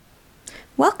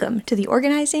Welcome to the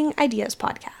Organizing Ideas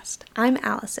Podcast. I'm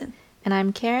Allison. And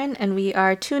I'm Karen, and we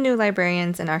are two new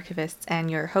librarians and archivists and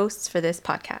your hosts for this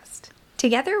podcast.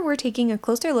 Together, we're taking a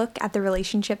closer look at the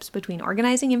relationships between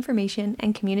organizing information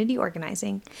and community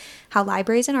organizing, how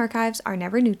libraries and archives are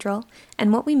never neutral,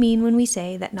 and what we mean when we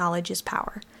say that knowledge is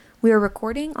power. We are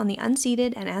recording on the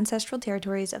unceded and ancestral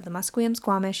territories of the Musqueam,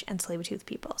 Squamish, and Tsleil-Waututh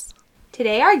peoples.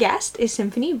 Today our guest is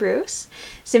Symphony Bruce.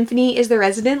 Symphony is the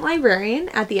resident librarian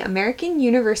at the American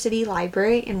University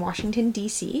Library in Washington,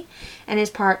 D.C., and is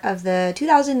part of the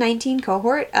 2019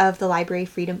 cohort of the Library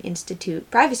Freedom Institute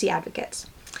Privacy Advocates.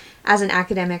 As an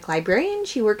academic librarian,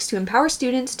 she works to empower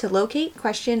students to locate,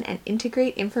 question, and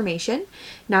integrate information,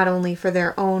 not only for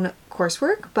their own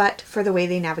coursework, but for the way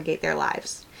they navigate their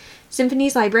lives.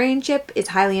 Symphony's librarianship is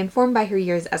highly informed by her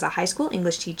years as a high school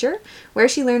English teacher, where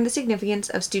she learned the significance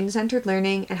of student-centered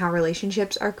learning and how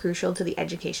relationships are crucial to the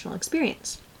educational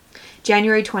experience.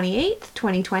 January 28th,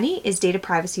 2020 is Data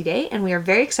Privacy Day, and we are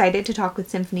very excited to talk with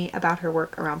Symphony about her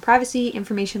work around privacy,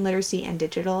 information literacy, and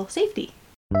digital safety.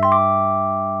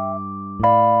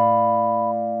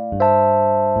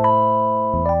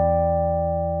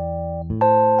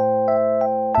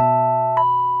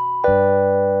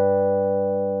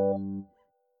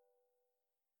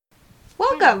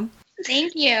 Welcome.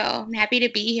 Thank you. I'm happy to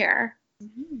be here.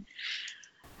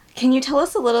 Can you tell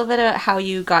us a little bit about how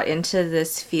you got into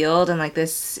this field and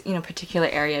this, particular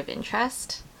area of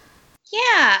interest?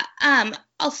 Yeah,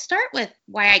 I'll start with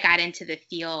why I got into the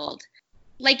field.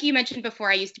 Like you mentioned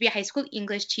before, I used to be a high school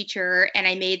English teacher, and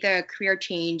I made the career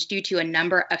change due to a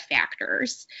number of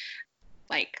factors,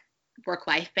 like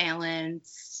work-life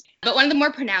balance. But one of the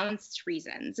more pronounced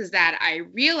reasons is that I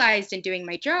realized in doing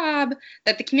my job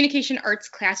that the communication arts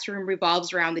classroom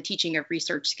revolves around the teaching of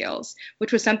research skills,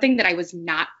 which was something that I was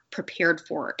not prepared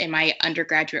for in my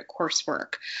undergraduate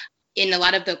coursework. In a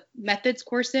lot of the methods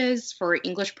courses for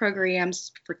English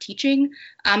programs for teaching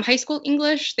high school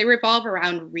English, they revolve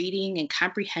around reading and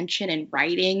comprehension and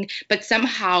writing, but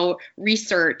somehow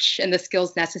research and the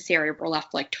skills necessary were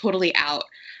left totally out.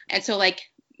 And so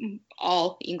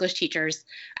all English teachers,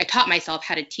 I taught myself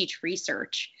how to teach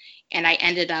research, and I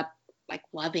ended up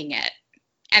loving it.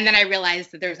 And then I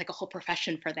realized that there's a whole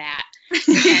profession for that.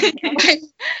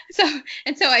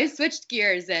 So I switched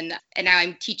gears, and now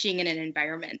I'm teaching in an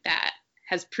environment that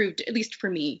has proved, at least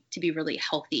for me, to be really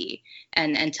healthy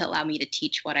and to allow me to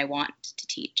teach what I want to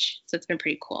teach. So it's been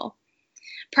pretty cool.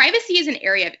 Privacy is an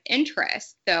area of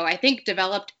interest, though I think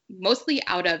developed mostly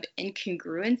out of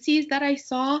incongruencies that I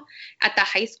saw at the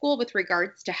high school with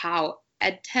regards to how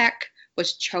EdTech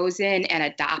was chosen and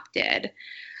adopted.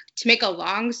 To make a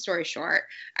long story short,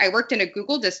 I worked in a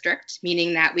Google district,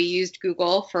 meaning that we used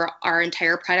Google for our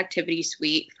entire productivity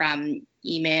suite, from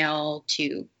email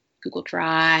to Google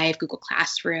Drive, Google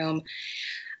Classroom,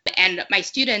 and my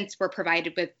students were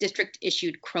provided with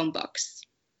district-issued Chromebooks.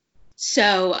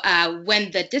 So when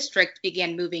the district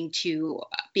began moving to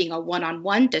being a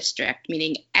one-on-one district,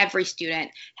 meaning every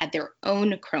student had their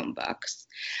own Chromebooks,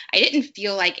 I didn't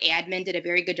feel like admin did a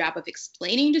very good job of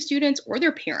explaining to students or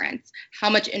their parents how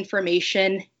much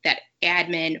information that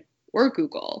admin or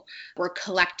Google were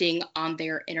collecting on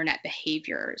their internet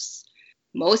behaviors.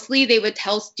 Mostly they would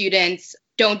tell students,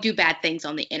 don't do bad things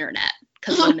on the internet,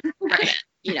 because we'll never get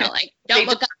it. Don't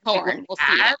look up porn, we'll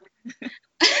see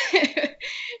it.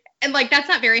 And that's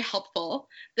not very helpful.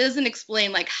 That doesn't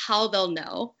explain how they'll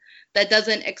know. That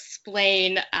doesn't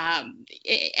explain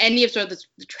any of the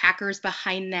trackers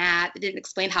behind that. It didn't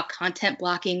explain how content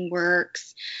blocking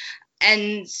works.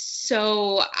 And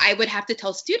so I would have to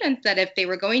tell students that if they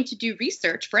were going to do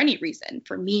research for any reason,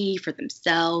 for me, for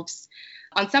themselves,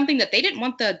 on something that they didn't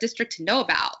want the district to know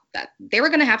about, that they were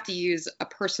going to have to use a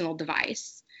personal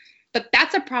device. But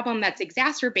that's a problem that's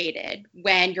exacerbated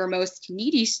when your most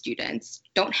needy students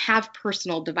don't have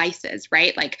personal devices,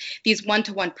 right? These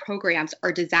one-to-one programs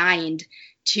are designed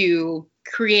to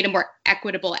create a more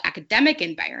equitable academic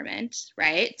environment,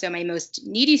 right? So my most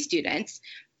needy students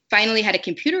finally had a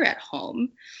computer at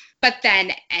home, but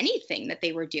then anything that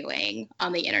they were doing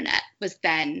on the internet was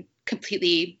then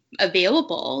completely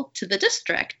available to the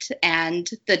district and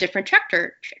the different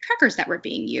trackers that were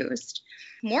being used.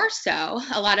 More so,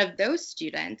 a lot of those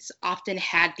students often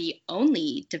had the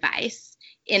only device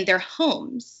in their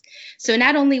homes. So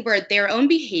not only were their own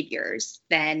behaviors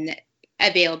then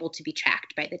available to be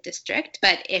tracked by the district,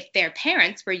 but if their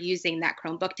parents were using that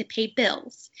Chromebook to pay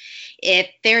bills, if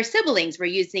their siblings were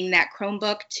using that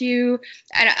Chromebook to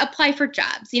apply for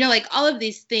jobs, all of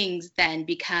these things then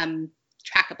become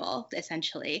trackable,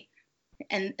 essentially.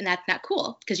 And that's not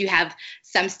cool, because you have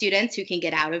some students who can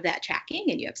get out of that tracking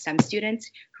and you have some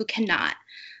students who cannot.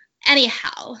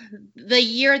 anyhow, the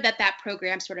year that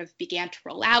program sort of began to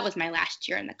roll out was my last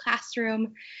year in the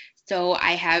classroom. So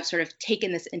I have sort of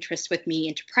taken this interest with me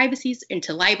into privacies,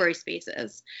 into library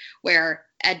spaces where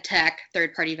ed tech,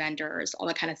 third-party vendors, all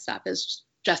that kind of stuff is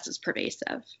just as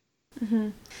pervasive. Mm-hmm.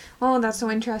 Oh, that's so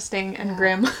interesting and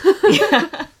grim.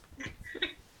 Yeah.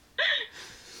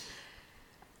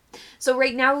 So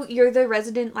right now you're the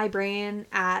resident librarian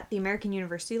at the American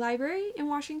University Library in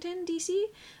Washington, D.C.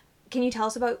 Can you tell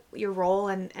us about your role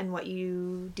and what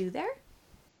you do there?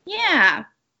 Yeah.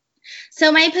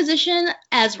 So my position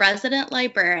as resident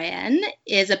librarian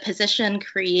is a position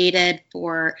created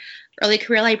for early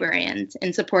career librarians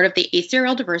in support of the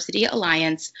ACRL Diversity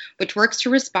Alliance, which works to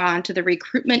respond to the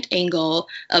recruitment angle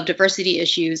of diversity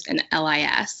issues in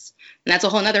LIS. And that's a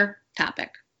whole other topic,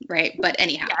 right? But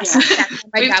anyhow,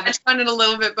 we've touched on it a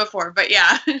little bit before, but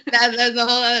yeah. that's a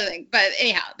whole other thing. But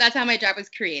anyhow, that's how my job was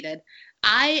created.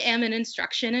 I am an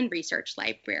instruction and research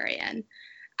librarian.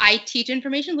 I teach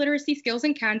information literacy skills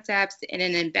and concepts in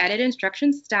an embedded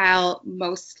instruction style,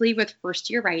 mostly with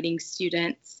first-year writing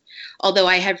students, although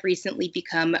I have recently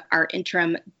become our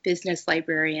interim business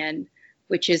librarian,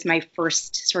 which is my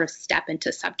first sort of step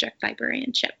into subject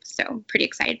librarianship. So I'm pretty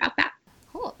excited about that.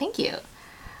 Cool, thank you.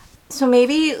 So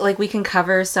maybe like we can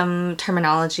cover some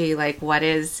terminology, like what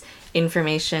is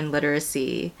information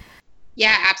literacy?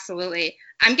 Yeah, absolutely.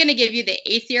 I'm going to give you the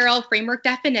ACRL framework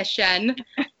definition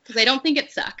because I don't think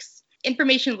it sucks.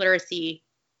 Information literacy,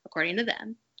 according to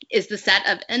them, is the set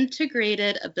of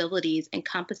integrated abilities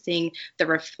encompassing the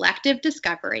reflective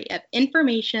discovery of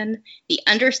information, the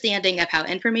understanding of how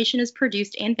information is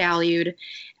produced and valued,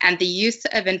 and the use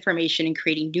of information in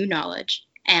creating new knowledge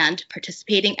and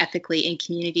participating ethically in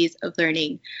communities of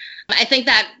learning. I think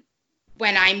that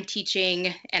when I'm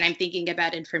teaching and I'm thinking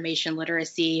about information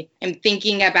literacy, I'm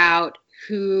thinking about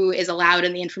who is allowed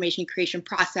in the information creation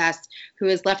process, who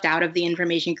is left out of the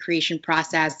information creation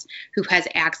process, who has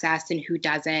access and who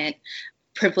doesn't,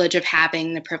 privilege of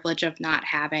having, the privilege of not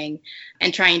having,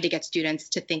 and trying to get students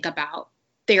to think about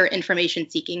their information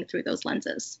seeking through those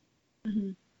lenses.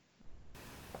 Mm-hmm.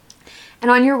 And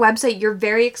on your website, you're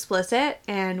very explicit,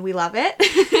 and we love it,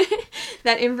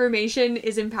 that information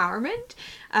is empowerment.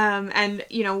 And,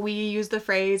 you know, we use the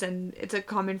phrase, and it's a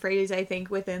common phrase, I think,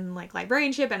 within, like,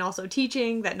 librarianship and also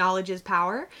teaching, that knowledge is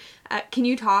power. Can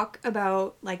you talk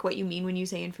about, like, what you mean when you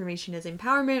say information is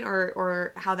empowerment,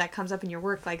 or how that comes up in your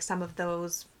work, like some of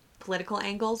those political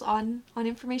angles on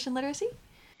information literacy?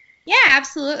 Yeah,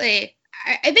 absolutely.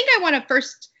 I think I want to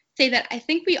first say that I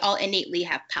think we all innately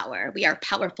have power. We are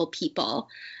powerful people.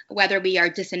 Whether we are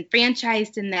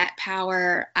disenfranchised in that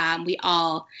power, we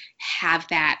all have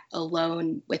that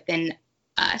alone within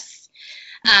us.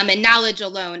 And knowledge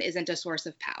alone isn't a source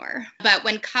of power. But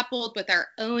when coupled with our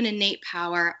own innate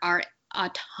power, our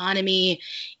autonomy,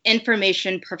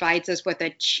 information provides us with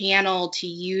a channel to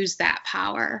use that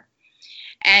power.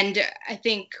 And I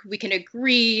think we can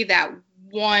agree that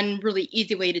one really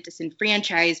easy way to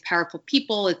disenfranchise powerful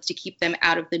people is to keep them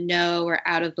out of the know or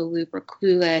out of the loop or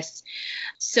clueless.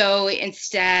 So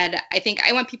instead, I think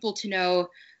I want people to know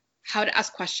how to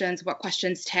ask questions, what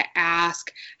questions to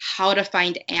ask, how to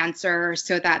find answers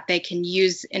so that they can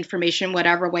use information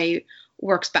whatever way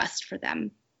works best for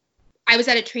them. I was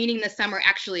at a training this summer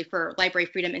actually for Library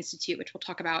Freedom Institute, which we'll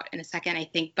talk about in a second, I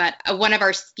think, but one of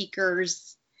our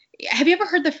speakers, have you ever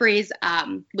heard the phrase,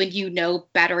 when you know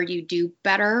better, you do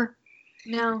better?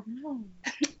 No.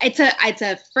 It's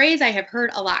a phrase I have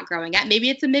heard a lot growing up. Maybe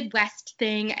it's a Midwest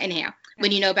thing. Anyhow,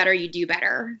 when you know better, you do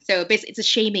better. So basically, it's a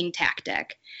shaming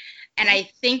tactic. And I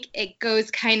think it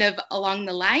goes kind of along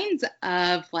the lines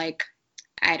of, like,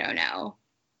 I don't know,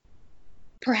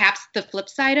 perhaps the flip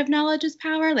side of knowledge is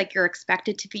power. Like, you're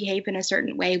expected to behave in a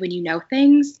certain way when you know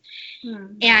things.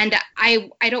 Mm-hmm. And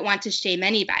I don't want to shame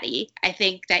anybody. I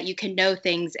think that you can know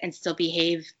things and still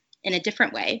behave in a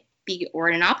different way, or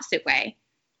in an opposite way,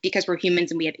 because we're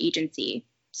humans and we have agency.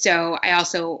 So I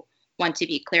also want to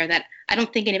be clear that I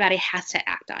don't think anybody has to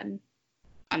act on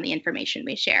the information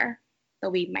we share,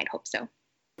 but we might hope so.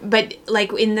 But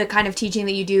like in the kind of teaching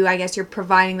that you do, I guess you're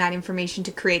providing that information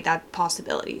to create that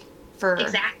possibility for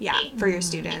for your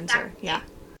students. Exactly.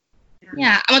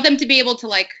 I want them to be able to,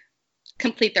 like,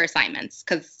 complete their assignments,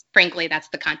 because frankly that's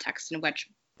the context in which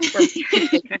we're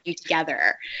working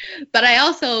together. But I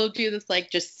also do this,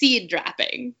 like, just seed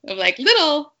dropping of, like,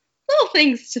 little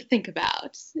things to think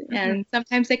about. Mm-hmm. And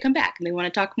sometimes they come back and they want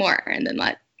to talk more, and then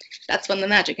that's when the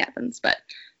magic happens. But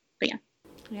yeah.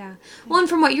 Yeah. Well, and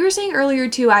from what you were saying earlier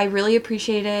too, I really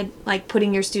appreciated, like,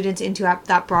 putting your students into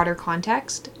that broader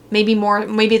context maybe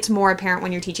it's more apparent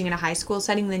when you're teaching in a high school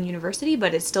setting than university,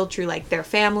 but it's still true, like their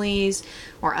families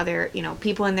or other,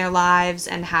 people in their lives,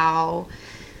 and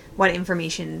what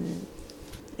information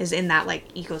is in that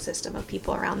like ecosystem of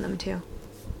people around them too.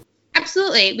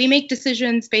 Absolutely. We make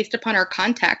decisions based upon our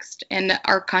context, and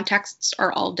our contexts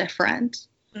are all different.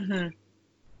 Mm-hmm.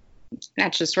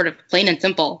 That's just sort of plain and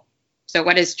simple. So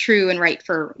what is true and right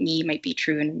for me might be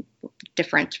true and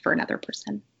different for another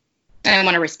person. And I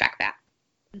want to respect that.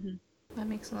 Mm-hmm. That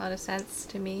makes a lot of sense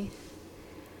to me.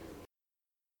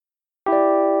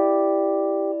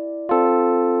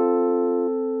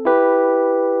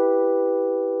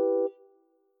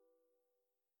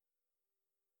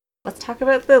 Let's talk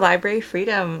about the Library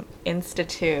Freedom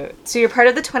Institute. So you're part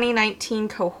of the 2019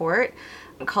 cohort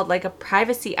called like a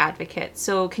privacy advocate.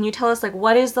 So can you tell us like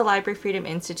what is the Library Freedom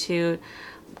Institute?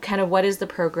 Kind of what is the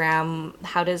program?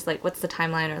 What's the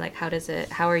timeline, or like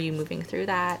how are you moving through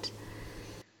that?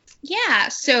 Yeah,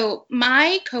 so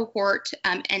my cohort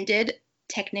ended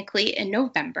technically in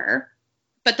November,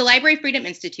 but the Library Freedom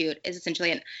Institute is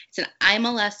essentially an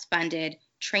IMLS funded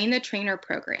train the trainer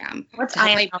program. What's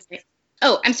IMLS?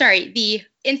 Oh, I'm sorry. The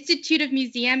Institute of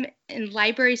Museum and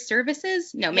Library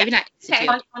Services? No, maybe not Institute.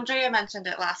 Okay. Andrea mentioned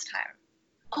it last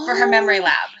time for her memory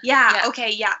lab. Yeah.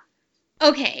 Okay. Yeah.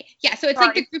 Okay. Yeah. So it's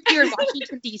like the group here in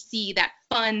Washington, D.C. that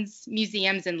funds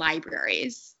museums and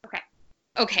libraries.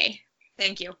 Okay.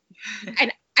 Thank you.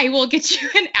 And I will get you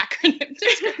an acronym.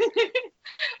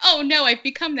 Oh, no, I've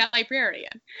become that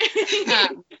librarian.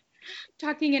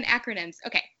 Talking in acronyms.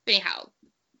 Okay. But anyhow,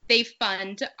 they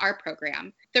fund our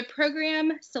program. The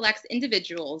program selects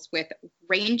individuals with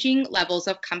ranging levels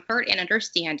of comfort and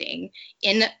understanding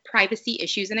in privacy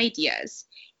issues and ideas,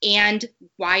 and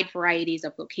wide varieties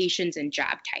of locations and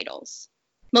job titles.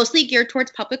 Mostly geared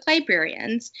towards public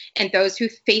librarians and those who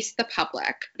face the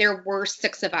public. There were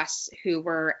 6 of us who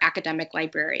were academic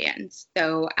librarians,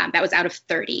 though that was out of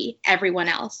 30. Everyone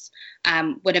else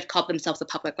would have called themselves a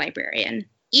public librarian.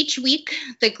 Each week,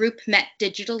 the group met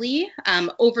digitally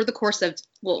over the course of,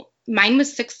 mine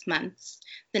was 6 months.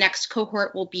 The next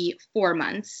cohort will be 4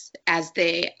 months as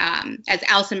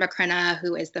Alison McCrenna,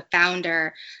 who is the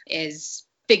founder, is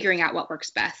figuring out what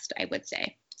works best, I would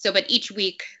say. So, but each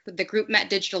week, the group met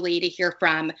digitally to hear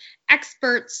from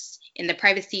experts in the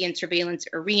privacy and surveillance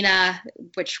arena,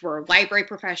 which were library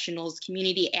professionals,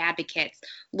 community advocates,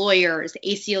 lawyers,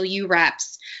 ACLU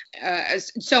reps,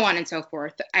 so on and so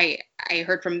forth. I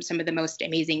heard from some of the most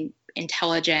amazing,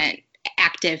 intelligent,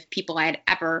 active people I had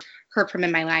ever heard from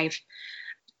in my life,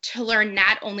 to learn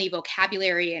not only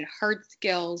vocabulary and hard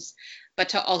skills, but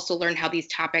to also learn how these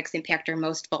topics impact our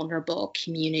most vulnerable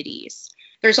communities.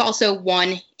 There's also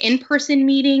one in-person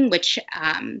meeting, which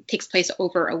takes place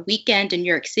over a weekend in New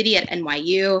York City at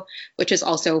NYU, which is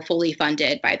also fully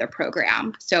funded by the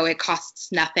program. So it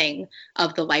costs nothing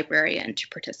of the librarian to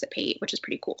participate, which is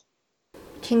pretty cool.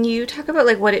 Can you talk about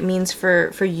like what it means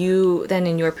for you then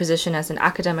in your position as an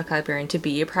academic librarian to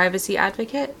be a privacy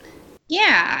advocate?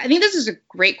 Yeah, I think this is a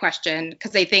great question,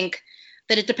 because I think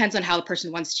that it depends on how the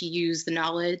person wants to use the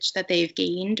knowledge that they've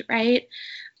gained, right?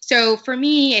 So for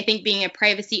me, I think being a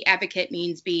privacy advocate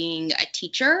means being a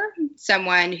teacher,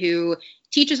 someone who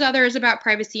teaches others about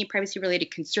privacy and privacy-related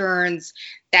concerns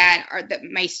that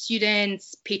my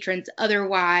students, patrons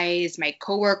otherwise, my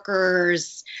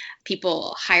coworkers,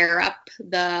 people higher up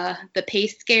the pay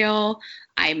scale.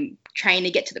 I'm trying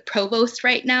to get to the provost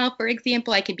right now, for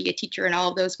example. I can be a teacher in all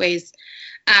of those ways.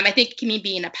 I think it can mean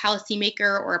being a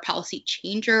policymaker or a policy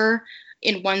changer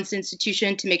in one's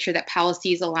institution to make sure that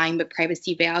policies align with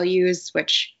privacy values,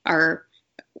 which our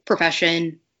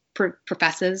profession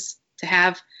professes to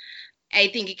have. I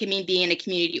think it can mean being a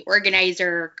community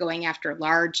organizer, going after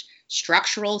large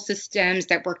structural systems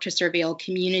that work to surveil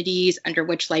communities under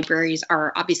which libraries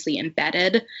are obviously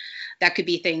embedded. That could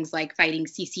be things like fighting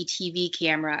CCTV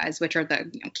cameras, which are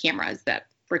the cameras that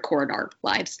record our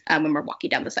lives when we're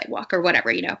walking down the sidewalk or whatever,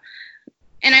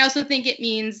 And I also think it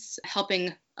means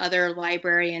helping other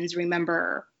librarians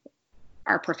remember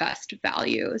our professed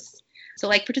values. So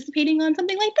like participating on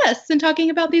something like this and talking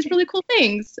about these really cool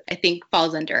things, I think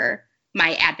falls under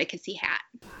my advocacy hat.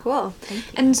 Cool. Thank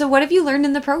you. And so what have you learned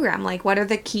in the program? Like, what are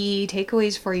the key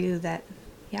takeaways for you that,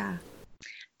 I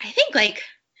think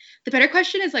the better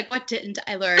question is what didn't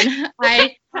I learn?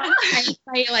 I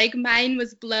mine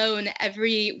was blown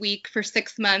every week for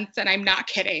 6 months, and I'm not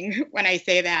kidding when I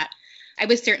say that. I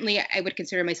would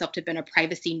consider myself to have been a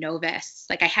privacy novice.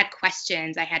 I had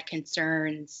questions, I had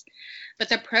concerns, but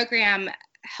the program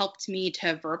helped me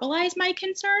to verbalize my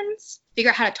concerns, figure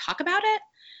out how to talk about it,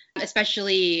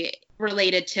 especially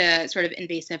related to sort of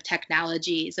invasive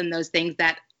technologies and those things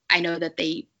that I know that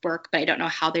they work, but I don't know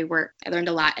how they work. I learned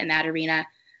a lot in that arena.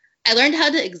 I learned how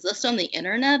to exist on the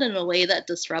internet in a way that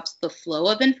disrupts the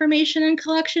flow of information and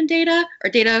collection data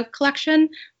or data collection,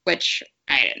 which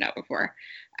I didn't know before.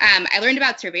 I learned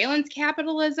about surveillance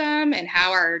capitalism and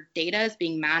how our data is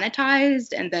being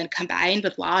monetized and then combined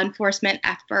with law enforcement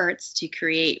efforts to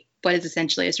create what is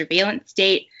essentially a surveillance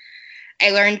state.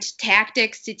 I learned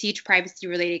tactics to teach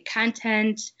privacy-related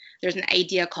content. There's an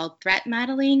idea called threat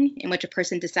modeling, in which a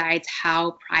person decides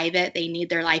how private they need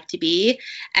their life to be,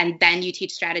 and then you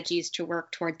teach strategies to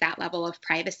work towards that level of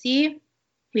privacy.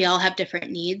 We all have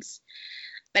different needs.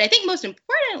 But I think most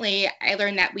importantly, I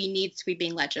learned that we need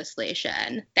sweeping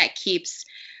legislation that keeps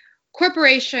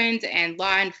corporations and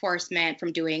law enforcement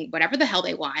from doing whatever the hell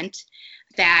they want,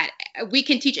 that we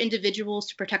can teach individuals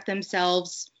to protect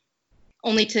themselves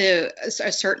only to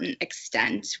a certain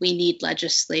extent. We need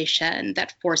legislation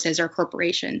that forces our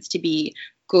corporations to be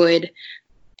good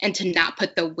and to not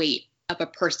put the weight of a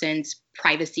person's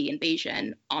privacy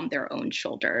invasion on their own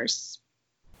shoulders.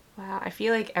 Wow, I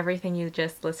feel like everything you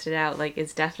just listed out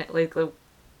is definitely,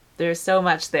 there's so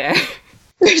much there.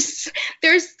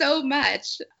 There's so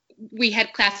much. We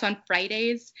had class on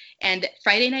Fridays, and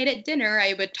Friday night at dinner,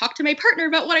 I would talk to my partner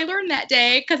about what I learned that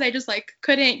day because I just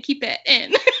couldn't keep it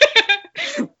in.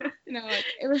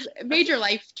 It was a major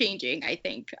life-changing, I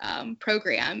think,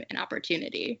 program and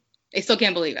opportunity. I still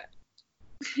can't believe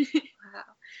it. Wow.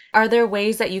 Are there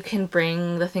ways that you can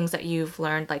bring the things that you've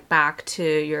learned back to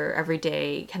your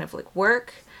everyday kind of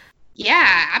work?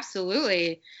 Yeah,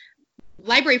 absolutely.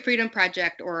 Library Freedom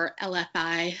Project, or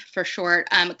LFI for short,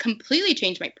 completely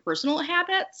changed my personal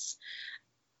habits,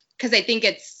 because I think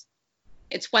it's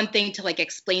one thing to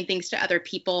explain things to other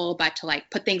people, but to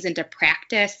put things into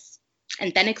practice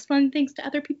and then explain things to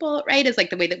other people, right, is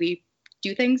the way that we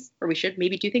do things, or we should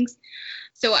maybe do things.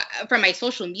 So from my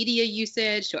social media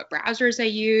usage to what browsers I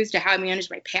use to how I manage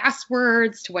my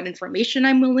passwords to what information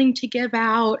I'm willing to give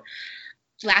out.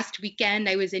 Last weekend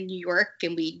I was in New York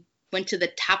and we went to the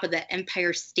top of the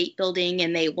Empire State Building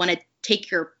and they want to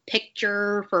take your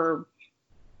picture for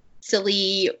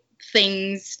silly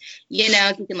things,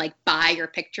 so you can buy your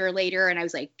picture later. And I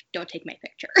was like, don't take my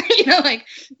picture,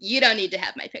 you don't need to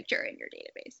have my picture in your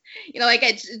database.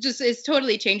 It's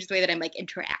totally changed the way that I'm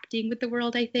interacting with the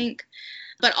world, I think,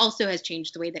 but also has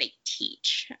changed the way that I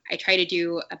teach. I try to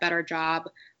do a better job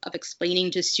of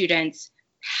explaining to students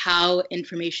how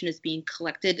information is being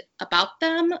collected about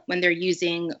them when they're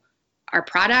using our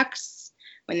products,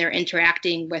 when they're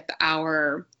interacting with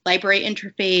our library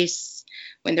interface,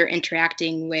 when they're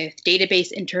interacting with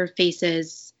database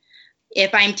interfaces.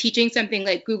 If I'm teaching something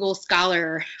like Google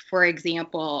Scholar, for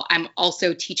example, I'm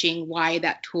also teaching why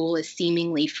that tool is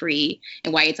seemingly free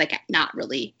and why it's not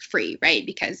really free, right?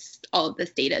 Because all of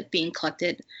this data is being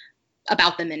collected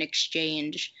about them in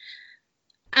exchange.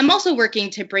 I'm also working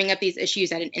to bring up these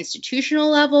issues at an institutional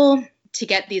level to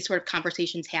get these sort of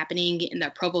conversations happening in the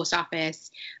provost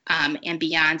office and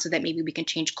beyond, so that maybe we can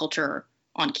change culture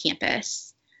on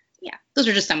campus. Yeah, those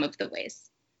are just some of the ways.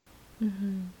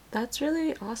 Mm-hmm. That's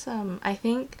really awesome. I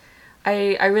think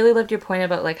I really loved your point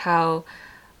about how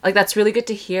that's really good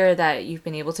to hear that you've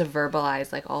been able to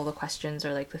verbalize all the questions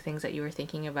or the things that you were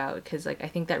thinking about, because I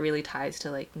think that really ties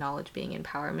to knowledge being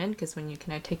empowerment, because when you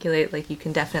can articulate you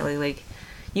can definitely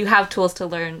you have tools to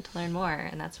learn more,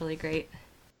 and that's really great.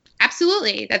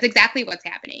 Absolutely. That's exactly what's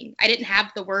happening. I didn't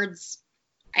have the words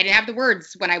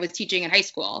when I was teaching in high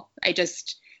school. I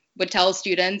just would tell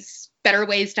students better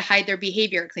ways to hide their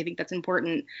behavior because I think that's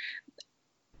important.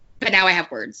 But now I have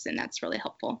words, and that's really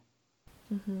helpful.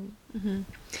 Mm-hmm. Mm-hmm.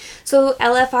 So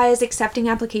LFI is accepting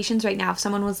applications right now. If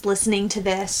someone was listening to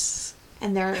this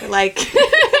and they're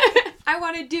I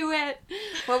want to do it,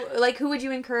 who would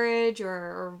you encourage,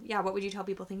 or what would you tell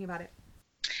people thinking about it?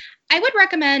 I would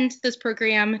recommend this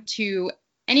program to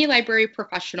any library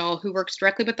professional who works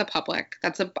directly with the public.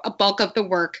 That's a bulk of the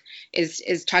work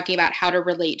is talking about how to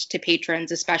relate to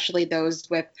patrons, especially those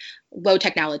with low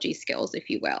technology skills, if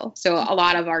you will. So a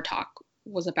lot of our talk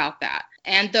was about that.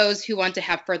 And those who want to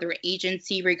have further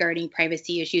agency regarding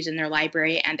privacy issues in their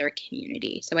library and their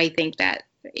community. So I think that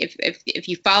if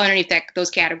you fall underneath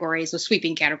those categories, those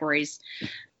sweeping categories,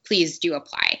 please do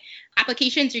apply.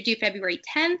 Applications are due February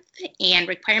 10th, and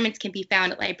requirements can be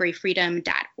found at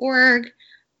libraryfreedom.org.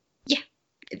 Yeah,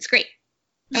 it's great.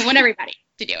 I want everybody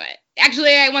to do it.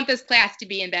 Actually, I want this class to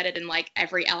be embedded in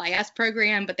every LIS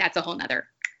program, but that's a whole nother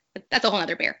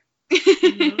bear.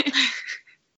 Mm-hmm.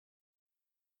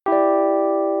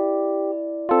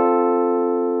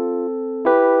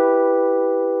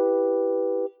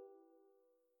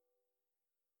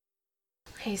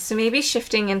 Okay, so maybe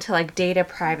shifting into like data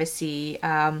privacy,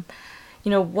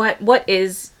 what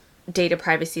is data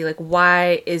privacy? Like,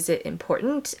 why is it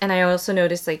important? And I also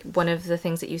noticed like one of the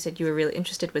things that you said you were really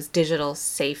interested was digital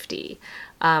safety.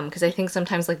 Because I think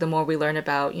sometimes like the more we learn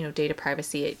about, data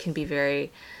privacy, it can be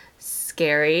very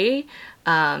scary.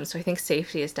 So I think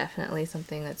safety is definitely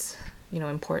something that's,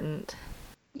 important.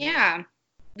 Yeah.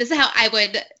 This is how I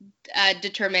would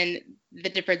determine the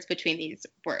difference between these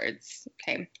words.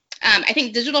 Okay. I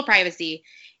think digital privacy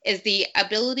is the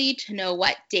ability to know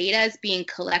what data is being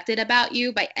collected about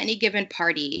you by any given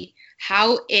party,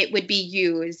 how it would be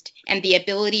used, and the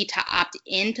ability to opt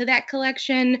into that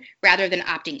collection rather than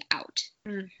opting out.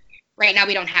 Right now,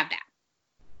 we don't have that,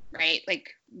 right? Like,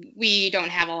 we don't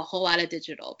have a whole lot of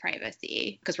digital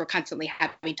privacy because we're constantly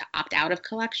having to opt out of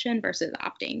collection versus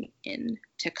opting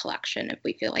into collection if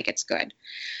we feel like it's good.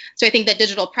 So I think that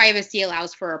digital privacy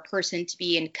allows for a person to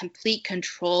be in complete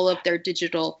control of their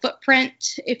digital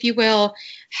footprint, if you will,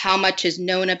 how much is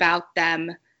known about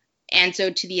them. And so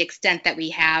to the extent that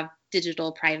we have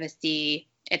digital privacy,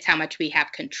 it's how much we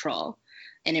have control.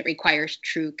 And it requires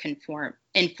true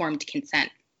informed consent.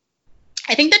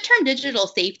 I think the term digital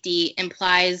safety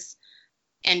implies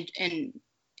and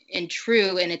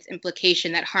true in its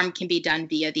implication that harm can be done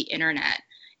via the internet.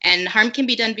 And harm can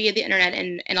be done via the internet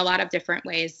in a lot of different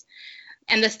ways.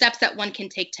 And the steps that one can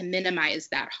take to minimize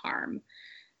that harm.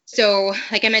 So,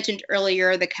 like I mentioned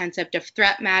earlier, the concept of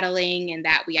threat modeling and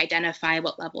that we identify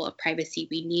what level of privacy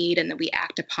we need and that we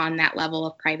act upon that level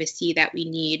of privacy that we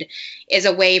need is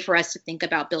a way for us to think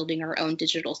about building our own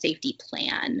digital safety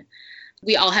plan.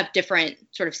 We all have different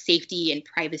sort of safety and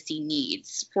privacy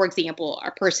needs. For example, a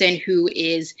person who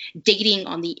is dating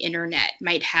on the internet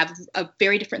might have a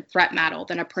very different threat model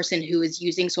than a person who is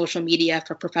using social media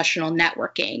for professional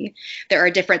networking. There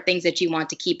are different things that you want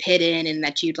to keep hidden and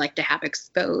that you'd like to have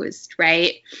exposed,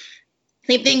 right?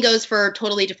 Same thing goes for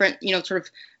totally different, sort of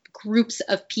groups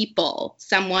of people.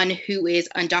 Someone who is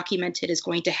undocumented is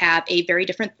going to have a very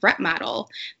different threat model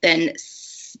than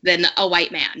a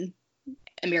white man,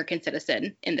 American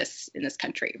citizen in this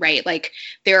country, right? Like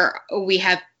we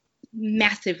have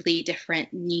massively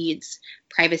different needs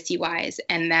privacy wise,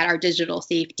 and that our digital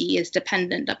safety is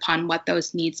dependent upon what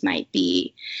those needs might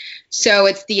be. So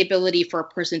it's the ability for a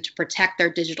person to protect their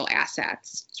digital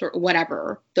assets, sort of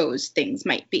whatever those things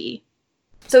might be.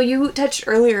 So you touched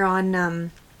earlier on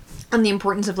the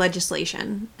importance of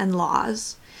legislation and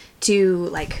laws to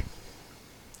like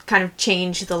kind of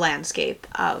change the landscape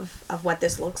of what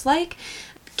this looks like.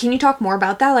 Can you talk more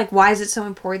about that? Like, why is it so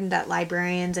important that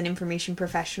librarians and information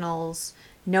professionals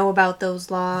know about those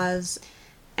laws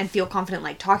and feel confident,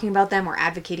 like, talking about them or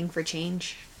advocating for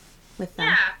change with them?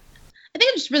 Yeah. I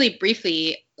think just really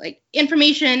briefly, like,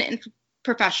 information and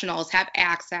professionals have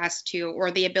access to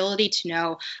or the ability to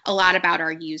know a lot about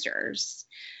our users.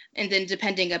 And then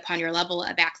depending upon your level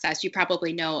of access, you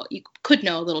could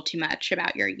know a little too much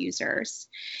about your users.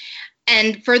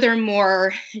 And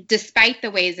furthermore, despite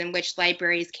the ways in which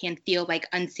libraries can feel like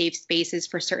unsafe spaces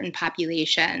for certain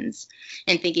populations,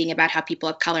 and thinking about how people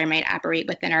of color might operate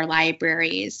within our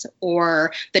libraries,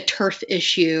 or the turf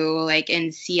issue like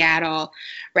in Seattle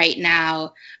right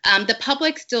now, the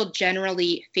public still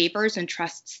generally favors and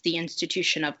trusts the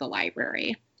institution of the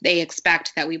library. They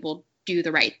expect that we will do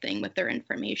the right thing with their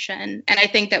information. And I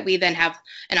think that we then have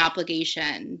an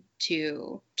obligation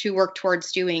to work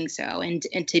towards doing so and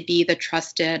to be the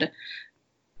trusted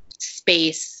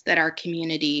space that our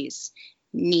communities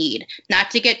need. Not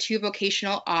to get too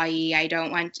vocational awe-y. I don't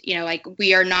want,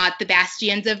 we are not the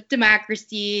bastions of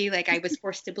democracy. Like I was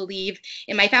forced to believe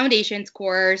in my foundations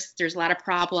course. There's a lot of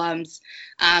problems.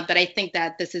 But I think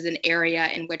that this is an area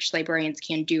in which librarians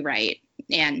can do right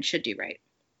and should do right.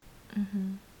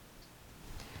 Mm-hmm.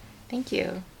 Thank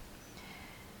you.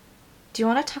 Do you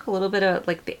want to talk a little bit about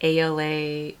like the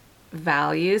ALA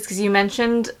values? Because you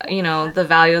mentioned, the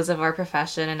values of our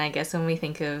profession. And I guess when we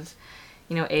think of,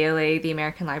 ALA, the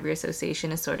American Library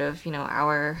Association is sort of,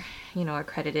 our,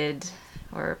 accredited,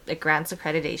 or it grants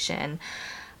accreditation.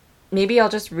 Maybe I'll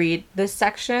just read this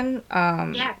section.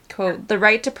 Quote, "The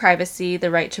right to privacy,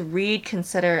 the right to read,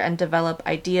 consider, and develop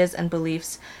ideas and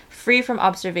beliefs free from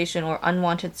observation or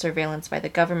unwanted surveillance by the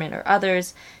government or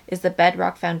others, is the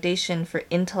bedrock foundation for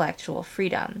intellectual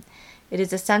freedom. It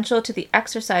is essential to the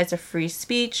exercise of free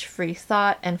speech, free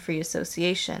thought, and free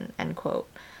association," end quote.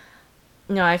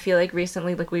 I feel like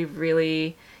recently, like we've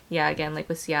really, again, like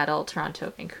with Seattle,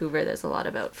 Toronto, Vancouver, there's a lot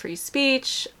about free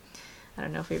speech. I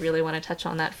don't know if we really want to touch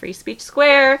on that free speech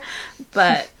square,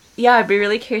 but yeah, I'd be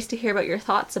really curious to hear about your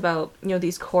thoughts about,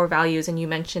 these core values. And you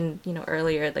mentioned,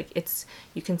 earlier, like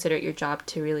you consider it your job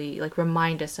to really like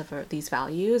remind us of these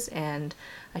values. And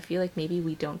I feel like maybe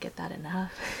we don't get that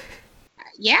enough.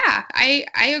 Yeah, I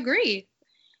agree.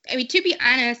 I mean, to be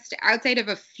honest, outside of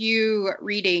a few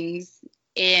readings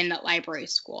in library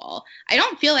school, I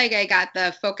don't feel like I got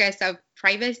the focus of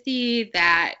privacy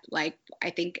that like I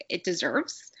think it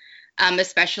deserves.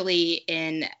 Especially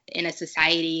in a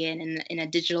society and in a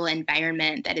digital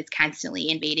environment that is constantly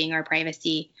invading our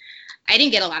privacy. I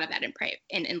didn't get a lot of that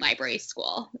in library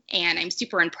school, and I'm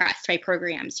super impressed by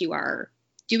programs who are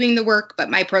doing the work, but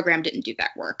my program didn't do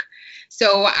that work.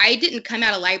 So I didn't come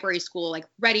out of library school like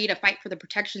ready to fight for the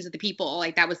protections of the people.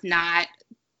 Like that is not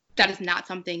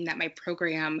something that my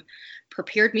program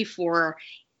prepared me for.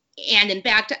 And in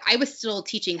fact, I was still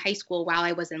teaching high school while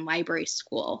I was in library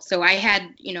school. So I had,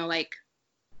 like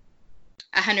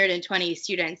 120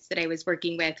 students that I was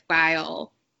working with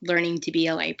while learning to be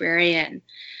a librarian.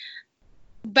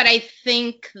 But I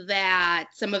think that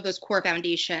some of those core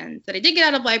foundations that I did get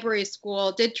out of library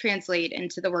school did translate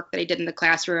into the work that I did in the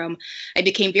classroom. I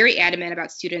became very adamant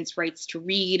about students' rights to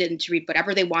read and to read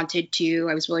whatever they wanted to.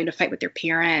 I was willing to fight with their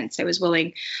parents. I was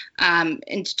willing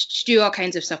and to do all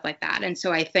kinds of stuff like that. And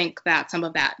so I think that some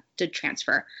of that did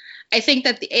transfer. I think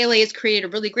that the ALA has created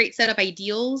a really great set of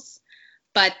ideals,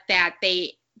 but that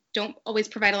they don't always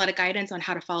provide a lot of guidance on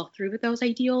how to follow through with those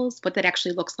ideals, what that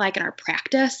actually looks like in our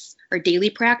practice, our daily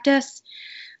practice.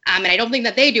 And I don't think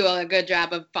that they do a good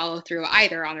job of follow through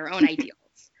either on their own ideals.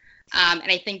 And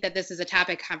I think that this is a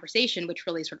topic conversation which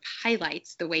really sort of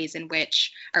highlights the ways in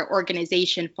which our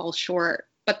organization falls short,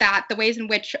 but that the ways in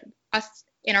which us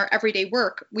in our everyday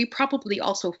work, we probably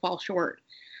also fall short.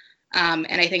 And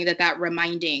I think that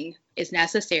reminding is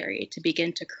necessary to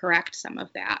begin to correct some of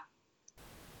that.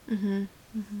 Mm-hmm.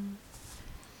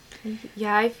 Mm-hmm.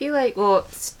 Yeah, I feel like,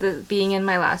 being in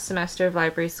my last semester of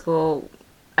library school,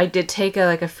 I did take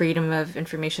a freedom of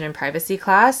information and privacy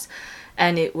class,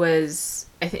 and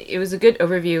I think it was a good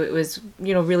overview. It was,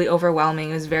 really overwhelming.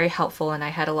 It was very helpful, and I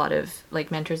had a lot of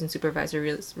mentors and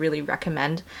supervisors really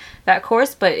recommend that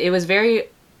course, but it was very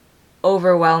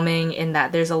overwhelming in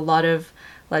that there's a lot of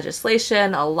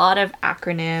legislation, a lot of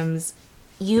acronyms.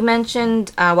 You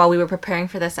mentioned, while we were preparing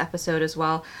for this episode as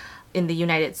well, in the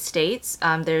United States,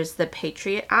 there's the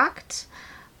Patriot Act,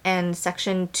 and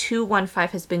Section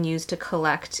 215 has been used to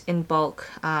collect in bulk,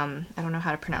 I don't know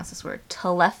how to pronounce this word,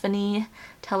 telephony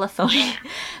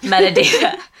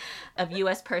metadata of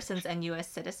U.S. persons and U.S.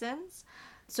 citizens.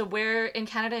 So we're in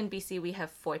Canada and BC, we have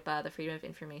FOIPA, the Freedom of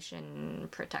Information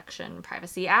Protection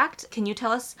Privacy Act. Can you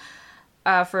tell us,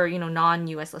 for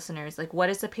non-U.S. listeners, what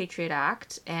is the Patriot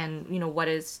Act, and what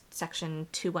is Section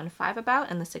 215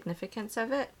 about and the significance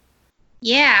of it?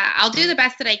 Yeah, I'll do the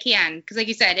best that I can because, like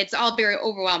you said, it's all very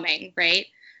overwhelming, right?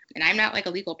 And I'm not like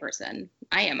a legal person.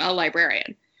 I am a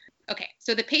librarian. Okay,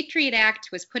 so the Patriot Act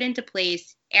was put into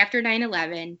place after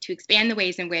 9/11 to expand the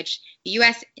ways in which the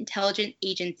U.S. intelligence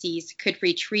agencies could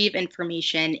retrieve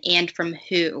information and from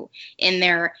who in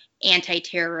their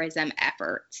anti-terrorism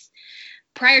efforts.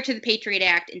 Prior to the Patriot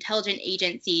Act, intelligence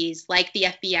agencies like the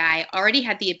FBI already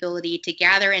had the ability to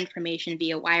gather information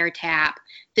via wiretap,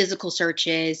 physical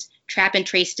searches, trap and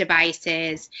trace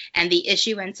devices, and the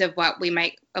issuance of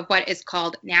what is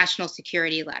called national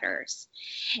security letters.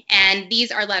 And these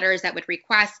are letters that would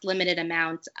request limited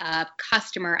amounts of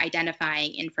customer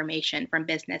identifying information from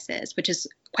businesses, which is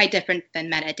quite different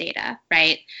than metadata,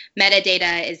 right?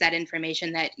 Metadata is that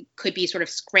information that could be sort of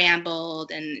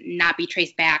scrambled and not be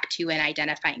traced back to an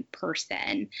identifying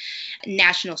person.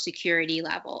 National security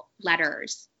level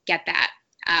letters get that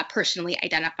personally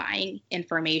identifying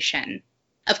information.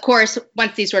 Of course,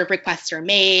 once these sort of requests are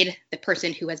made, the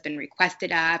person who has been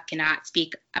requested of cannot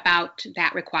speak about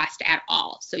that request at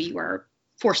all. So you are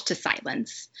forced to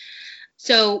silence.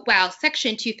 So while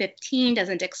Section 215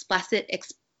 doesn't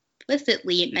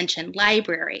explicitly mention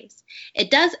libraries,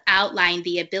 it does outline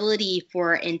the ability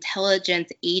for intelligence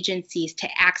agencies to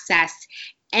access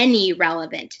any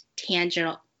relevant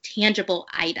tangible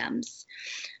items,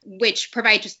 which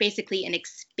provide just basically an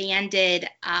expanded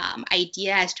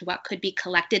idea as to what could be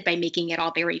collected by making it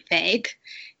all very vague.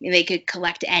 They could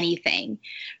collect anything,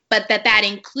 but that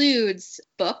includes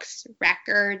books,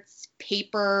 records,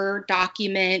 paper,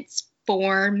 documents,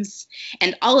 forms,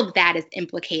 and all of that is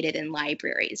implicated in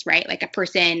libraries, right? Like a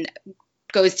person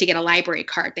goes to get a library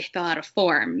card, they fill out a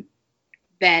form,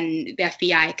 then the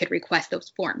FBI could request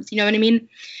those forms. You know what I mean?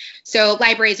 So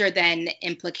libraries are then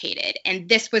implicated. And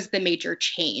this was the major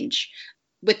change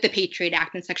with the Patriot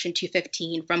Act in Section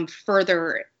 215 from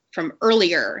further from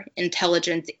earlier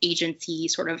intelligence agency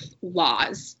sort of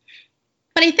laws.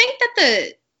 But I think that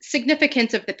the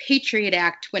significance of the Patriot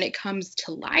Act when it comes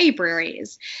to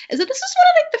libraries is that this is one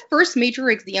of like the first major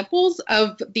examples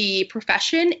of the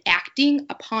profession acting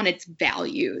upon its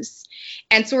values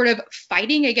and sort of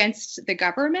fighting against the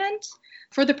government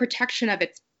for the protection of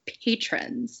its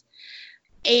patrons.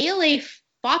 ALA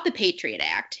fought the Patriot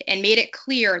Act and made it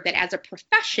clear that as a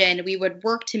profession, we would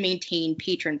work to maintain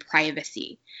patron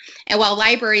privacy. And while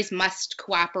libraries must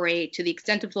cooperate to the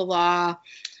extent of the law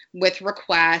with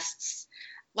requests,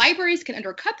 libraries can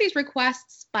undercut these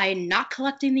requests by not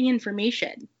collecting the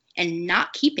information and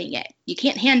not keeping it. You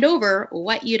can't hand over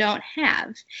what you don't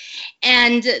have.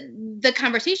 And the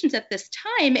conversations at this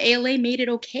time, ALA made it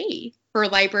okay for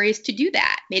libraries to do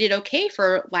that, made it okay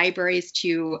for libraries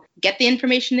to get the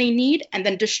information they need and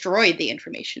then destroy the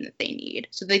information that they need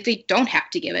so that they don't have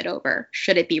to give it over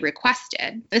should it be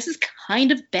requested. This is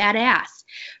kind of badass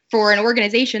for an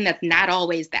organization that's not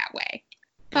always that way.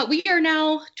 But we are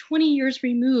now 20 years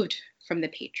removed from the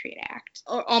Patriot Act,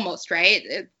 or almost, right?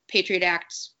 Patriot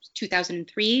Act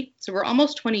 2003, so we're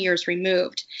almost 20 years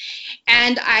removed.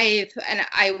 And I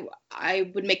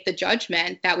would make the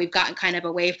judgment that we've gotten kind of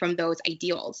away from those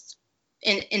ideals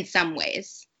in some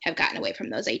ways, have gotten away from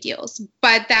those ideals,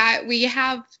 but that we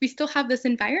still have this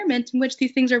environment in which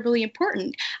these things are really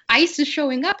important. ICE is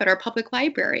showing up at our public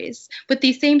libraries with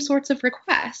these same sorts of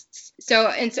requests.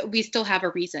 So we still have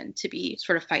a reason to be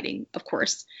sort of fighting, of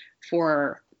course,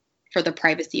 for the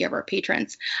privacy of our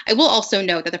patrons. I will also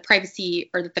note that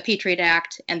the Patriot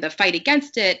Act and the fight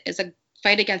against it is a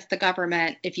fight against the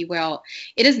government, if you will.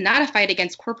 It is not a fight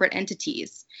against corporate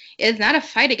entities. It is not a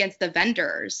fight against the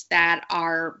vendors that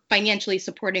are financially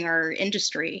supporting our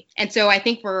industry. And so I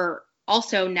think we're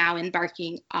also now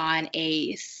embarking on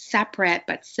a separate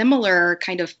but similar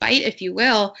kind of fight, if you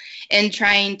will, in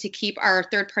trying to keep our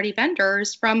third-party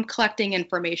vendors from collecting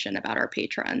information about our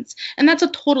patrons. And that's a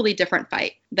totally different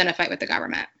fight than a fight with the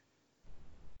government,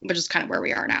 which is kind of where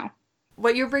we are now.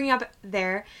 What you're bringing up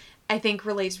there, I think,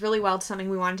 relates really well to something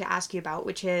we wanted to ask you about,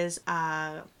 which is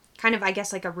kind of, I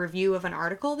guess, like a review of an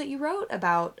article that you wrote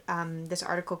about this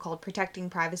article called Protecting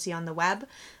Privacy on the Web,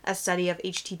 a study of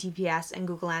HTTPS and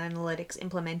Google Analytics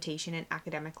implementation in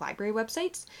academic library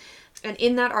websites. And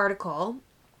in that article,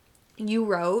 you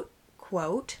wrote,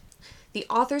 quote, "The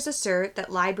authors assert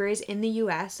that libraries in the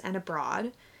US and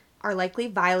abroad are likely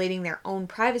violating their own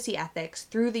privacy ethics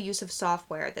through the use of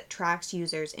software that tracks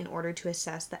users in order to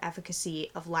assess the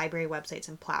efficacy of library websites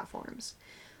and platforms.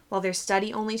 While their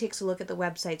study only takes a look at the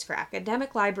websites for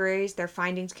academic libraries, their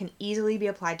findings can easily be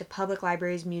applied to public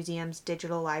libraries, museums,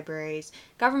 digital libraries,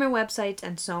 government websites,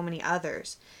 and so many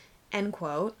others." End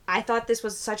quote. I thought this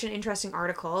was such an interesting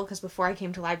article because before I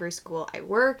came to library school, I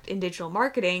worked in digital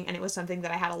marketing, and it was something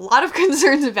that I had a lot of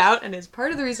concerns about, and is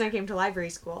part of the reason I came to library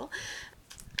school.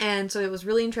 And so it was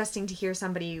really interesting to hear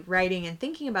somebody writing and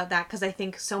thinking about that, because I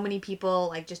think so many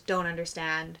people just don't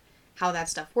understand how that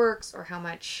stuff works, or how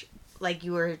much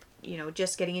you were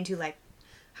just getting into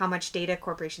how much data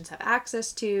corporations have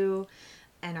access to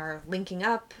and are linking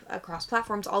up across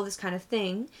platforms, all this kind of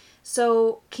thing.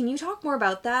 So can you talk more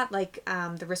about that,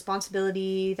 the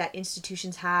responsibility that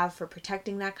institutions have for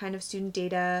protecting that kind of student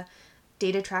data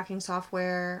tracking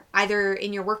software, either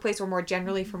in your workplace or more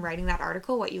generally from writing that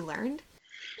article, what you learned?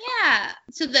 Yeah.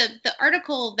 So the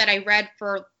article that I read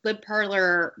for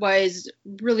LibParlor was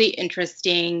really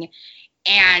interesting.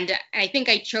 And I think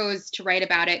I chose to write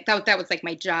about it. That was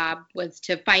my job, was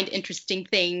to find interesting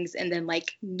things and then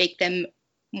make them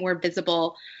more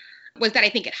visible. Was that I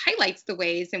think it highlights the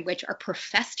ways in which our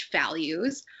professed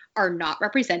values are not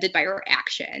represented by our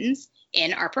actions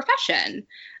in our profession.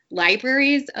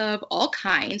 Libraries of all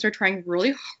kinds are trying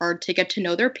really hard to get to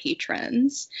know their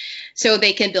patrons so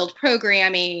they can build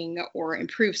programming or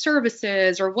improve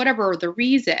services or whatever the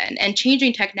reason. And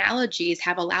changing technologies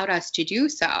have allowed us to do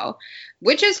so,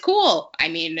 which is cool. I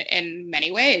mean, in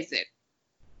many ways, it's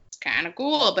kind of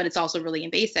cool, but it's also really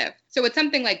invasive. So with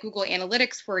something like Google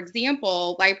Analytics, for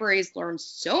example, libraries learn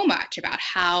so much about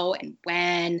how and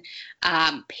when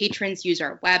patrons use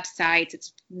our websites.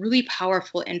 It's really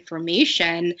powerful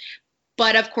information.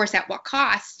 But of course, at what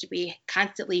cost? We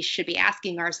constantly should be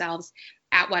asking ourselves,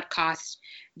 at what cost?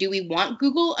 Do we want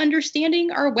Google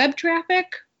understanding our web traffic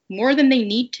more than they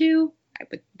need to? I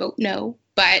would vote no.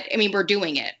 But I mean, we're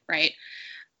doing it, right?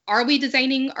 Are we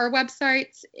designing our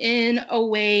websites in a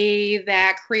way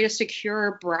that create a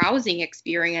secure browsing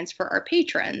experience for our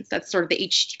patrons? That's sort of the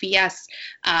HTTPS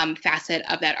facet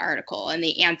of that article. And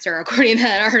the answer, according to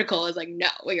that article, is no,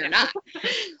 we are not.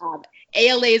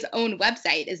 ALA's own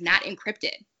website is not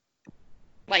encrypted.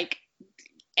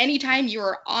 anytime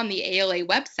you're on the ALA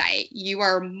website, you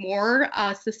are more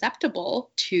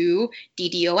susceptible to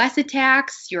DDoS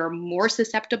attacks. You're more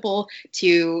susceptible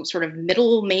to sort of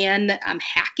middleman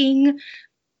hacking.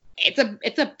 It's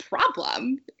a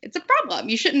problem. It's a problem.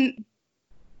 You shouldn't.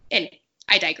 And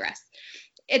I digress.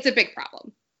 It's a big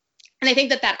problem. And I think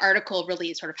that article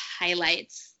really sort of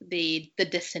highlights the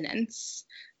dissonance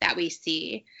that we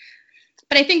see.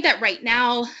 But I think that right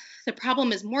now, the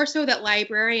problem is more so that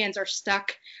librarians are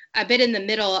stuck a bit in the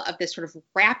middle of this sort of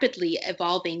rapidly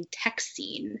evolving tech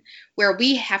scene where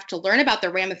we have to learn about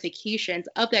the ramifications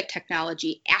of that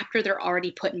technology after they're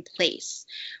already put in place.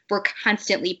 We're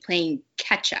constantly playing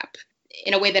catch up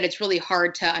in a way that it's really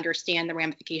hard to understand the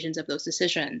ramifications of those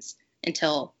decisions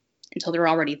until they're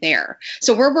already there.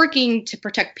 So we're working to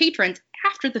protect patrons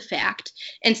after the fact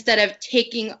instead of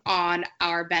taking on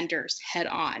our vendors head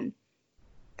on.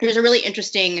 There's a really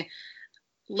interesting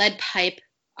lead pipe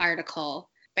article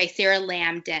by Sarah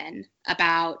Lambden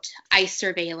about ICE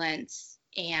surveillance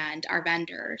and our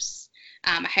vendors.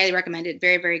 I highly recommend it.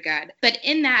 Very, very good. But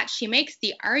in that, she makes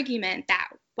the argument that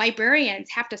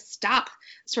librarians have to stop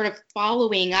sort of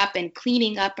following up and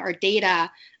cleaning up our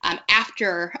data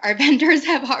after our vendors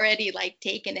have already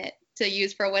taken it to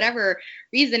use for whatever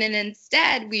reason. And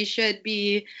instead, we should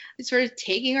be sort of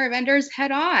taking our vendors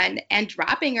head on and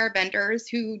dropping our vendors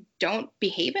who don't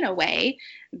behave in a way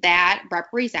that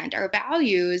represent our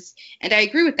values. And I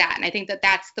agree with that. And I think that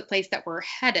that's the place that we're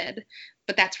headed.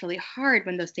 But that's really hard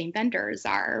when those same vendors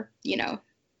are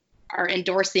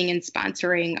endorsing and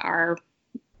sponsoring our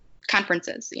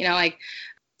conferences, So I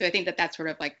think that that's sort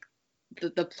of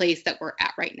the place that we're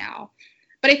at right now.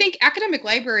 But I think academic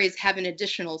libraries have an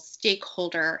additional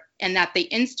stakeholder in that the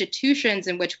institutions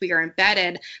in which we are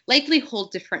embedded likely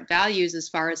hold different values as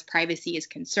far as privacy is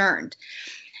concerned.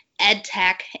 Ed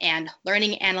tech and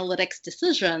learning analytics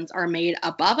decisions are made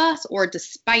above us or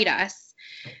despite us.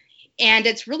 And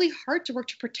it's really hard to work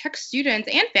to protect students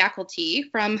and faculty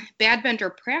from bad vendor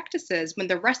practices when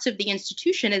the rest of the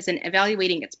institution isn't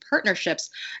evaluating its partnerships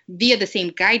via the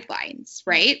same guidelines,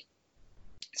 right?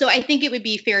 So I think it would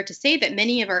be fair to say that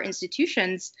many of our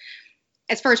institutions,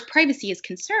 as far as privacy is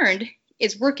concerned,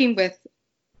 is working with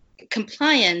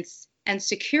compliance and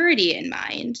security in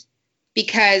mind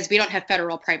because we don't have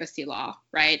federal privacy law,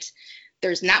 right?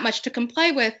 There's not much to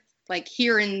comply with,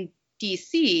 here in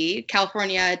DC,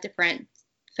 California, different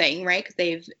thing, right? Because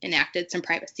they've enacted some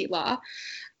privacy law.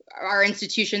 Our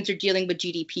institutions are dealing with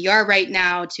GDPR right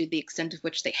now to the extent of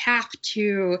which they have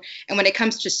to. And when it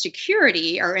comes to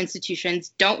security, our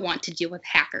institutions don't want to deal with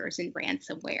hackers and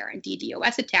ransomware and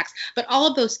DDoS attacks. But all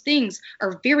of those things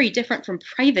are very different from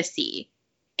privacy.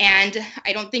 And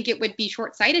I don't think it would be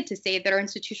short-sighted to say that our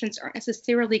institutions aren't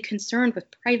necessarily concerned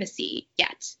with privacy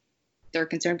yet. They're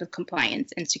concerned with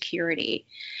compliance and security.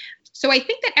 So I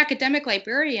think that academic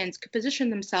librarians could position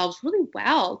themselves really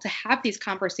well to have these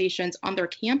conversations on their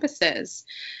campuses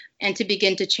and to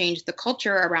begin to change the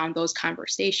culture around those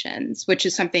conversations, which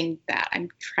is something that I'm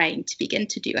trying to begin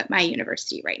to do at my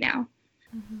university right now.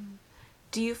 Mm-hmm.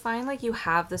 Do you find you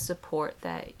have the support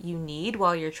that you need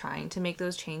while you're trying to make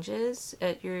those changes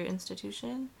at your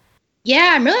institution?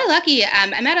 Yeah, I'm really lucky.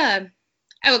 I'm at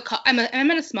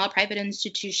a small private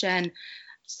institution.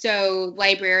 So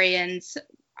librarians,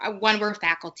 we're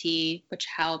faculty, which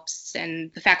helps,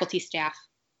 and the faculty staff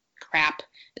crap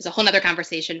is a whole nother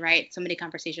conversation, right? So many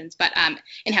conversations, but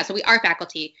in-house. So we are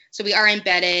faculty. So we are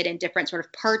embedded in different sort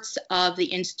of parts of the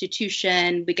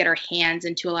institution. We get our hands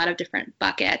into a lot of different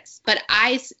buckets. But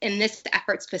in this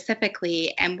effort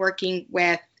specifically, am working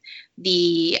with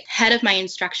the head of my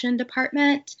instruction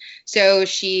department. So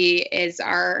she is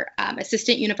our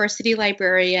assistant university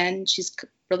librarian. She's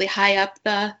really high up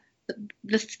the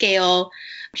scale.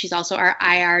 She's also our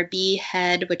IRB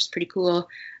head, which is pretty cool.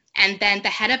 And then the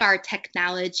head of our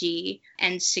technology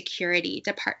and security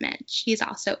department. She's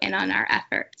also in on our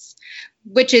efforts,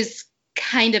 which is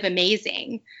kind of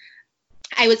amazing.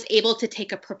 I was able to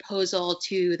take a proposal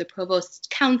to the Provost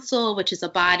Council, which is a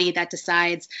body that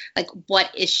decides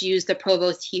what issues the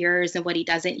provost hears and what he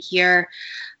doesn't hear.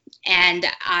 And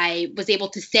I was able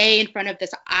to say in front of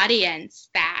this audience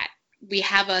that we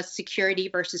have a security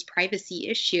versus privacy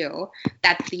issue,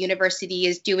 that the university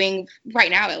is doing, right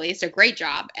now at least, a great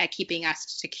job at keeping us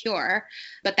secure,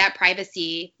 but that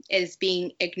privacy is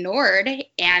being ignored,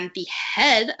 and the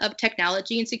head of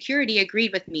technology and security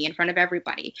agreed with me in front of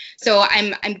everybody. So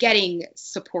I'm getting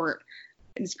support.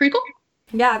 It's pretty cool.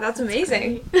 Yeah, that's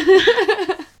amazing.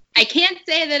 I can't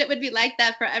say that it would be like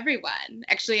that for everyone.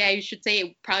 Actually, I should say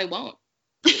it probably won't.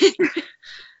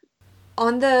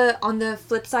 On the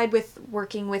flip side with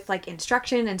working with like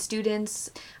instruction and students,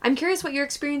 I'm curious what your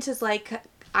experience is like.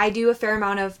 I do a fair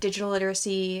amount of digital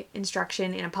literacy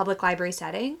instruction in a public library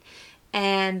setting,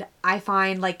 and I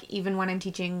find like even when I'm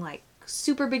teaching like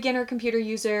super beginner computer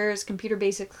users, computer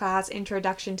basics class,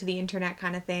 introduction to the internet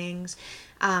kind of things,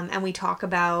 and we talk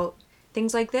about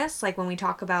things like this, like when we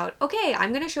talk about, okay,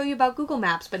 I'm going to show you about Google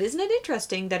Maps, but isn't it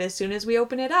interesting that as soon as we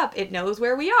open it up, it knows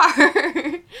where we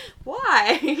are?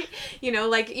 Why?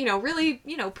 Really,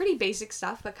 pretty basic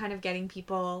stuff, but kind of getting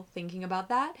people thinking about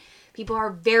that. People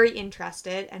are very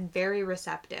interested and very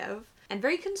receptive and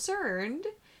very concerned.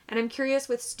 And I'm curious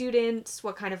with students,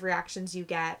 what kind of reactions you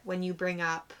get when you bring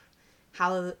up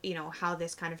how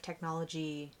this kind of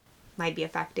technology might be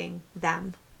affecting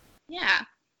them. Yeah.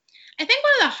 I think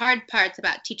one of the hard parts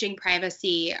about teaching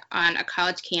privacy on a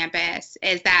college campus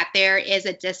is that there is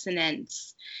a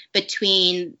dissonance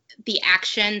between the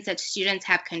actions that students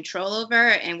have control over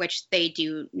and which they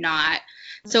do not.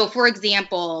 So, for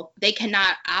example, they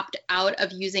cannot opt out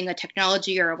of using a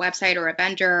technology or a website or a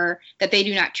vendor that they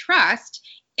do not trust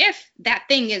if that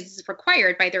thing is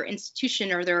required by their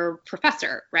institution or their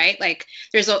professor, right? Like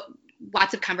there's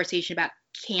lots of conversation about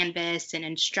Canvas and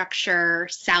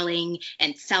Instructure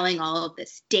selling all of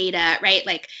this data, right?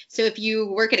 Like, so if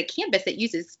you work at a campus that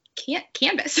uses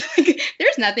Canvas,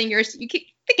 there's nothing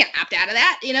they can't opt out of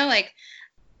that,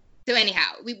 So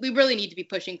anyhow, we really need to be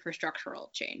pushing for structural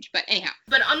change. But anyhow.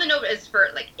 But on the note as for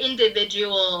like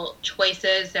individual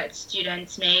choices that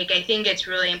students make, I think it's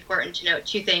really important to note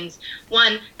two things.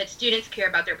 One, that students care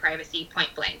about their privacy point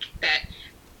blank,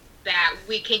 that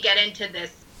we can get into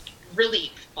this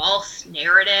really false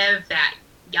narrative that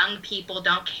young people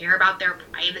don't care about their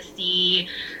privacy.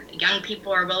 Young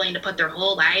people are willing to put their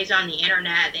whole lives on the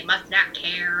internet. They must not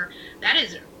care. That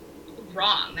is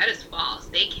wrong. That is false.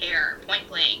 They care, point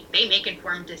blank. They make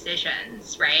informed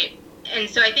decisions, right? And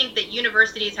so I think that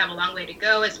universities have a long way to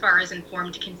go as far as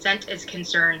informed consent is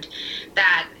concerned,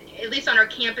 that at least on our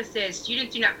campuses,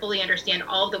 students do not fully understand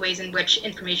all of the ways in which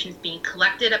information is being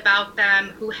collected about them,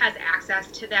 who has access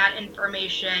to that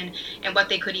information, and what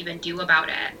they could even do about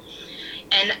it.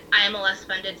 An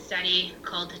IMLS-funded study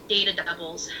called Data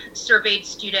Devils surveyed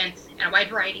students at a wide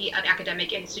variety of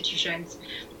academic institutions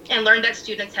and learned that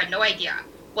students had no idea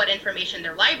what information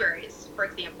their libraries, for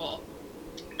example,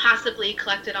 possibly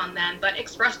collected on them, but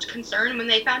expressed concern when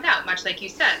they found out, much like you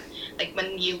said. Like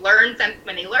when they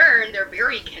learn, they're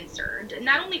very concerned, and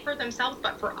not only for themselves,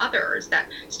 but for others, that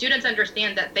students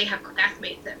understand that they have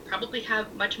classmates that probably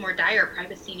have much more dire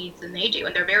privacy needs than they do,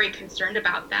 and they're very concerned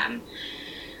about them.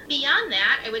 Beyond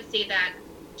that, I would say that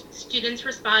students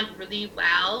respond really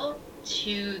well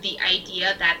to the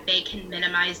idea that they can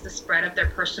minimize the spread of their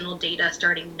personal data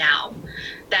starting now.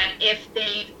 That if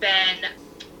they've been,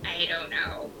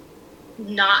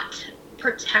 not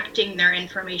protecting their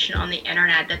information on the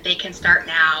internet, that they can start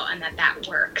now and that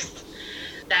works.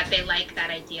 That they like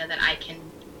that idea that I can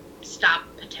stop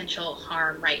potential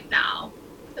harm right now.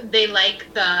 They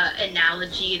like the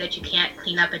analogy that you can't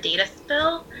clean up a data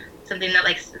spill, something that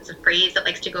it's a phrase that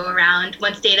likes to go around.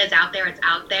 Once data is out there, it's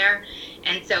out there.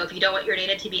 And so if you don't want your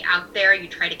data to be out there, you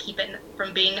try to keep it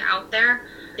from being out there.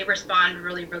 They respond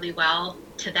really, really well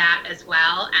to that as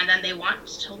well. And then they want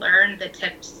to learn the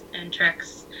tips and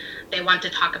tricks. They want to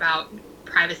talk about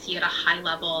privacy at a high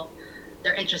level.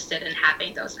 They're interested in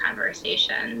having those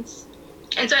conversations.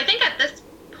 And so I think at this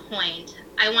point,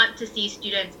 I want to see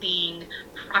students being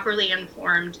properly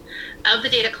informed of the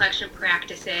data collection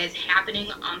practices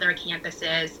happening on their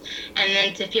campuses, and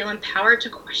then to feel empowered to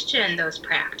question those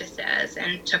practices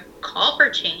and to call for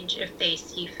change if they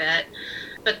see fit,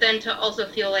 but then to also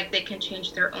feel like they can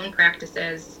change their own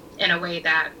practices in a way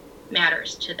that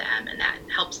matters to them and that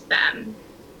helps them.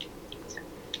 So.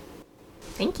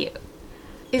 Thank you.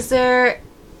 Is there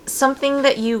something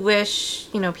that you wish,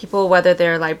 people, whether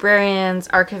they're librarians,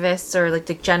 archivists, or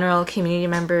the general community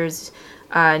members,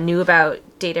 knew about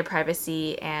data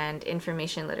privacy and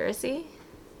information literacy?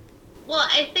 Well,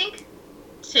 I think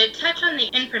to touch on the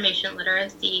information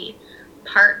literacy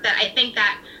part, that I think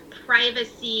that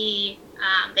privacy,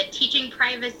 that teaching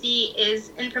privacy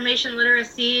is information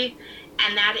literacy,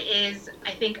 and that is,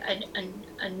 I think,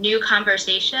 a new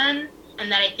conversation.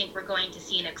 And that I think we're going to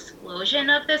see an explosion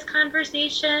of this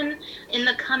conversation in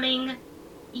the coming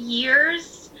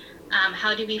years.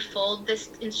 How do we fold this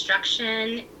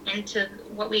instruction into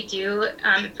what we do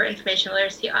for information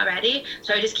literacy already?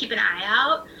 So I just keep an eye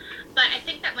out. But I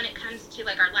think that when it comes to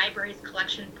our library's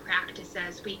collection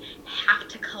practices, we have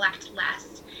to collect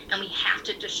less and we have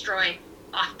to destroy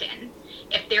often.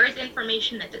 If there is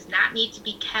information that does not need to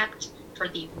be kept, for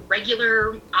the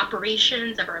regular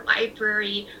operations of our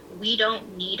library, we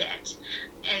don't need it.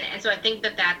 And so I think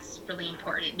that that's really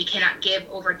important. We cannot give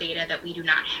over data that we do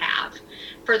not have.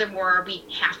 Furthermore, we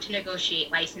have to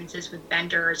negotiate licenses with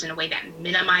vendors in a way that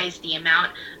minimize the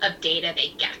amount of data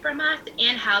they get from us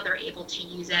and how they're able to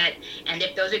use it. And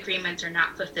if those agreements are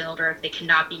not fulfilled or if they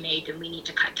cannot be made, then we need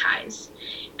to cut ties.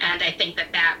 And I think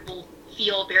that that will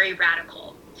feel very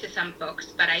radical to some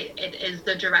folks, but it is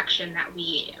the direction that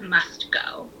we must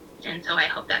go. And so I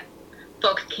hope that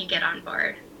folks can get on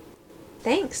board.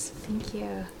 Thanks. Thank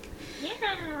you.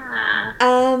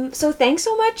 Yeah. So thanks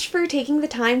so much for taking the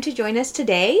time to join us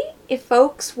today. If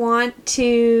folks want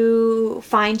to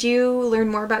find you, learn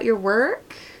more about your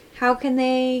work, how can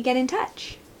they get in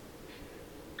touch?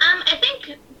 I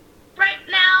think right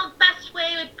now, best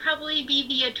way would probably be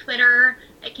via Twitter.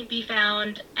 I can be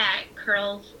found at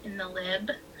Curls in the Lib.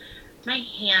 My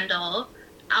handle.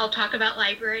 I'll talk about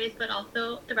libraries, but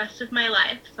also the rest of my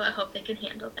life, so I hope they can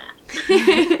handle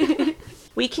that.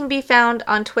 We can be found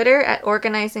on Twitter at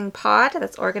OrganizingPod.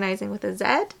 That's organizing with a Z,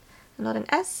 not an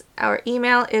S. Our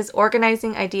email is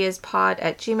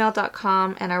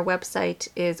organizingideaspod@gmail.com, and our website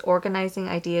is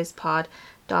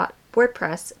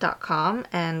organizingideaspod.wordpress.com,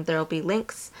 and there will be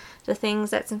links to things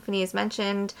that Symphony has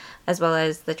mentioned, as well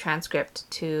as the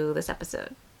transcript to this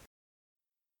episode.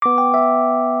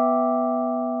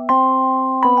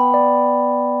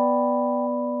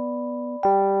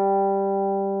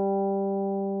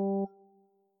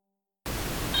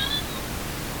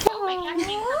 Oh, my cat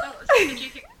came for those. Did you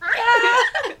hear